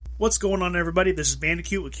What's going on, everybody? This is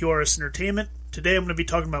Bandicoot with QRS Entertainment. Today I'm going to be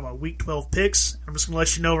talking about my Week 12 picks. I'm just going to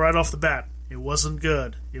let you know right off the bat, it wasn't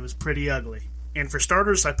good. It was pretty ugly. And for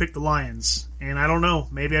starters, I picked the Lions. And I don't know,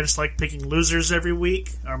 maybe I just like picking losers every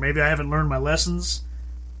week, or maybe I haven't learned my lessons.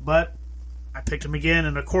 But I picked them again,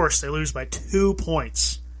 and of course, they lose by 2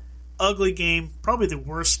 points. Ugly game, probably the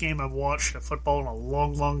worst game I've watched of football in a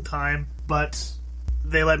long, long time. But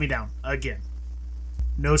they let me down again.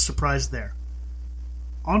 No surprise there.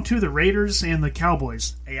 On to the Raiders and the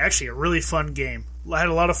Cowboys. Actually, a really fun game. I had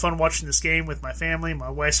a lot of fun watching this game with my family.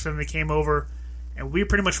 My wife's family came over, and we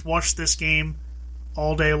pretty much watched this game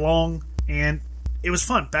all day long, and it was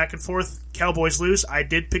fun. Back and forth. Cowboys lose. I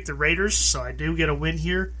did pick the Raiders, so I do get a win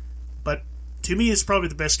here, but to me, it's probably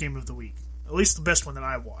the best game of the week. At least the best one that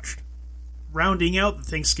I watched. Rounding out the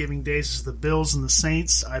Thanksgiving days is the Bills and the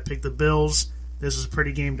Saints. I picked the Bills. This is a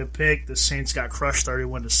pretty game to pick. The Saints got crushed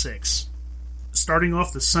 31-6. Starting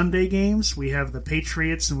off the Sunday games, we have the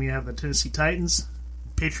Patriots and we have the Tennessee Titans.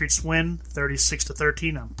 Patriots win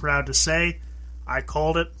 36-13. I'm proud to say I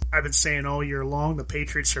called it. I've been saying all year long the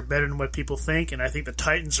Patriots are better than what people think, and I think the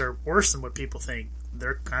Titans are worse than what people think.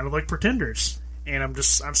 They're kind of like pretenders, and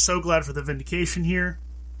I'm so glad for the vindication here.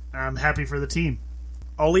 I'm happy for the team.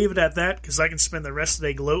 I'll leave it at that because I can spend the rest of the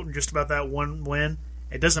day gloating just about that one win.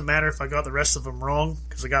 It doesn't matter if I got the rest of them wrong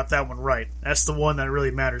because I got that one right. That's the one that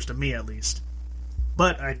really matters to me, at least.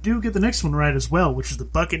 But I do get the next one right as well, which is the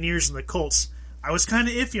Buccaneers and the Colts. I was kind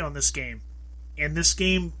of iffy on this game, and this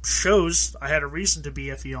game shows I had a reason to be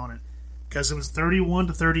iffy on it, because it was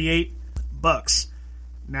 31-38 Bucs.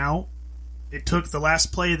 Now, it took the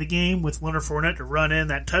last play of the game with Leonard Fournette to run in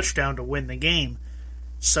that touchdown to win the game.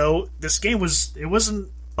 So this game wasn't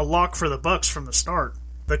a lock for the Bucs from the start.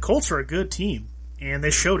 The Colts are a good team, and they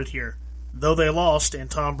showed it here. Though they lost, and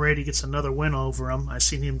Tom Brady gets another win over them. I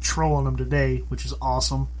seen him trolling them today, which is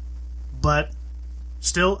awesome. But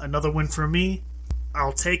still, another win for me.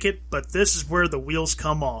 I'll take it, but this is where the wheels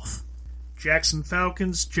come off. Jackson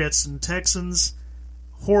Falcons, Jets and Texans.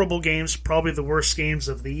 Horrible games, probably the worst games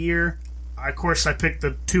of the year. Of course, I picked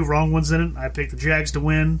the two wrong ones in it. I picked the Jags to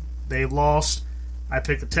win. They lost. I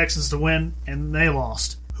picked the Texans to win, and they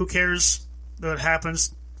lost. Who cares that it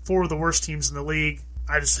happens? 4 of the worst teams in the league.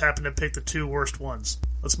 I just happened to pick the 2 worst ones.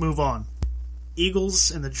 Let's move on.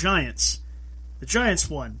 Eagles and the Giants. The Giants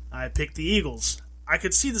won. I picked the Eagles. I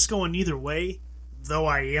could see this going either way, though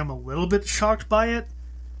I am a little bit shocked by it,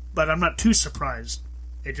 but I'm not too surprised.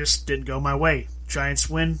 It just didn't go my way. Giants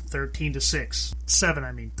win 13-6.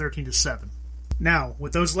 13-7. Now,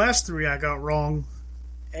 with those last 3 I got wrong,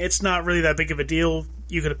 it's not really that big of a deal.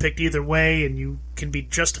 You could have picked either way, and you can be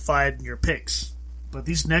justified in your picks. But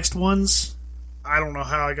these next ones, I don't know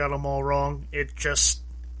how I got them all wrong. It's just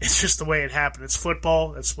the way it happened. It's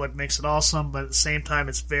football. That's what makes it awesome, but at the same time,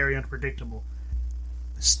 it's very unpredictable.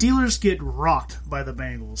 The Steelers get rocked by the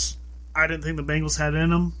Bengals. I didn't think the Bengals had it in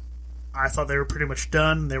them. I thought they were pretty much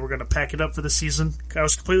done. They were going to pack it up for the season. I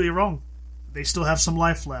was completely wrong. They still have some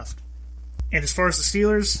life left. And as far as the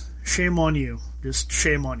Steelers, shame on you. Just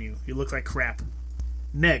shame on you. You look like crap.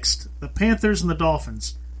 Next, the Panthers and the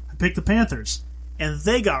Dolphins. I picked the Panthers, and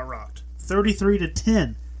they got rocked.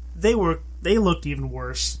 33-10. They looked even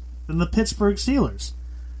worse than the Pittsburgh Steelers.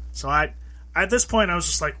 So at this point I was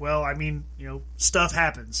just like, well, I mean, stuff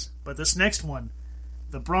happens. But this next one,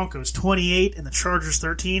 the Broncos 28 and the Chargers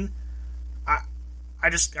 13, I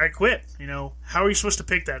quit. How are you supposed to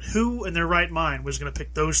pick that? Who in their right mind was going to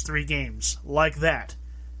pick those 3 games like that?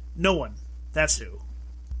 No one. That's who.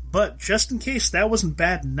 But just in case that wasn't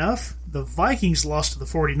bad enough, the Vikings lost to the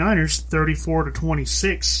 49ers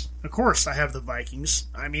 34-26. Of course, I have the Vikings.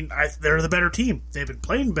 I mean, they're the better team. They've been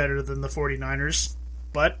playing better than the 49ers,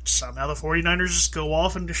 but somehow the 49ers just go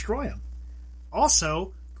off and destroy them.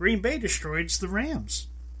 Also, Green Bay destroyed the Rams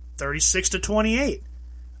 36-28.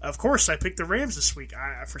 Of course, I picked the Rams this week.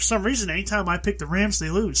 For some reason, anytime I pick the Rams, they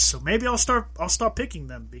lose. So maybe I'll stop picking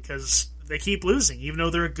them because they keep losing, even though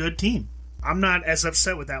they're a good team. I'm not as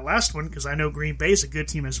upset with that last one because I know Green Bay's a good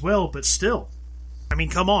team as well, but still. I mean,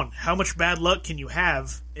 come on. How much bad luck can you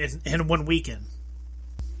have in one weekend?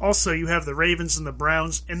 Also, you have the Ravens and the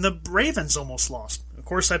Browns, and the Ravens almost lost. Of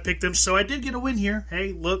course, I picked them, so I did get a win here.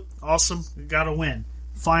 Hey, look, awesome. We got a win.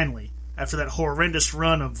 Finally, after that horrendous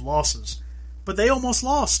run of losses. But they almost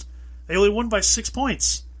lost. They only won by 6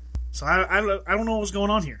 points. So I don't know what was going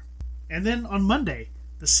on here. And then on Monday,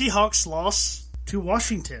 the Seahawks lost to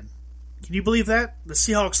Washington. Can you believe that? The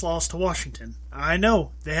Seahawks lost to Washington. I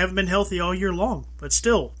know, they haven't been healthy all year long, but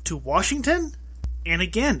still, to Washington? And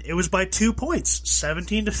again, it was by 2 points,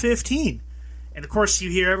 17-15. And of course,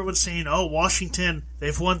 you hear everyone saying, oh, Washington,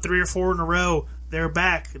 they've won 3 or 4 in a row. They're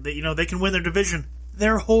back. They can win their division.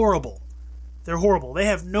 They're horrible. They're horrible. They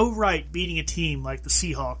have no right beating a team like the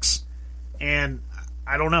Seahawks. And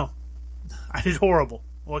I don't know. I did horrible.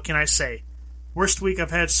 What can I say? Worst week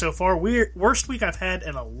I've had so far. Worst week I've had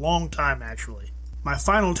in a long time, actually. My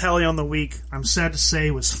final tally on the week, I'm sad to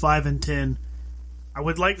say, was 5-10. I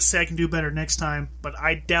would like to say I can do better next time, but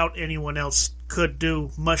I doubt anyone else could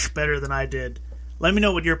do much better than I did. Let me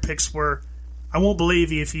know what your picks were. I won't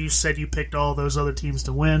believe you if you said you picked all those other teams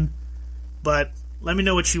to win, but let me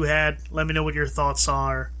know what you had. Let me know what your thoughts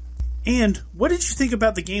are. And what did you think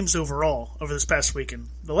about the games overall over this past weekend?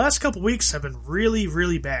 The last couple weeks have been really,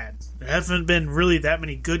 really bad. There haven't been really that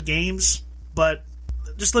many good games, but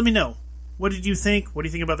just let me know. What did you think? What do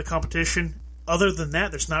you think about the competition? Other than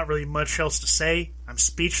that, there's not really much else to say. I'm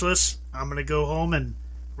speechless. I'm going to go home and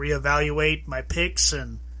reevaluate my picks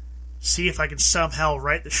and see if I can somehow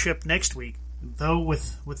right the ship next week. Though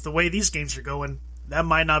with the way these games are going, that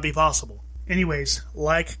might not be possible. Anyways,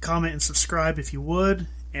 like, comment, and subscribe if you would,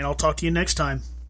 and I'll talk to you next time.